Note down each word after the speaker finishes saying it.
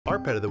Our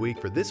pet of the week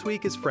for this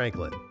week is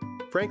Franklin.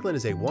 Franklin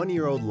is a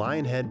 1-year-old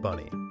Lionhead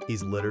bunny.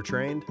 He's litter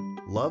trained,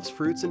 loves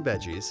fruits and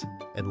veggies,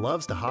 and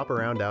loves to hop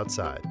around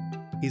outside.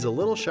 He's a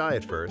little shy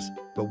at first,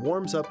 but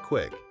warms up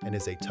quick and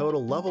is a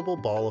total lovable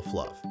ball of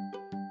fluff.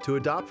 To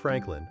adopt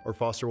Franklin or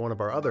foster one of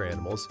our other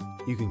animals,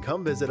 you can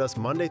come visit us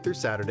Monday through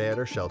Saturday at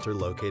our shelter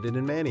located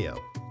in Manteo.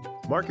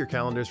 Mark your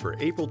calendars for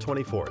April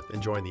 24th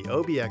and join the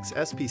OBX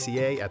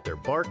SPCA at their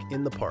Bark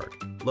in the Park,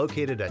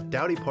 located at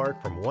Doughty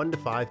Park from 1 to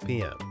 5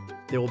 p.m.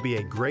 There will be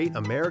a great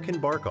American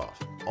bark-off.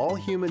 All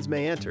humans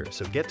may enter,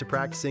 so get to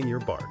practicing your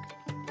bark.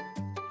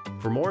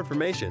 For more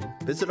information,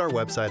 visit our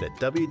website at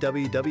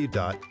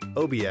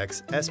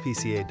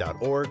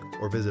www.obxspca.org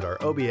or visit our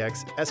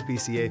OBX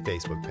SPCA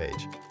Facebook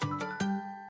page.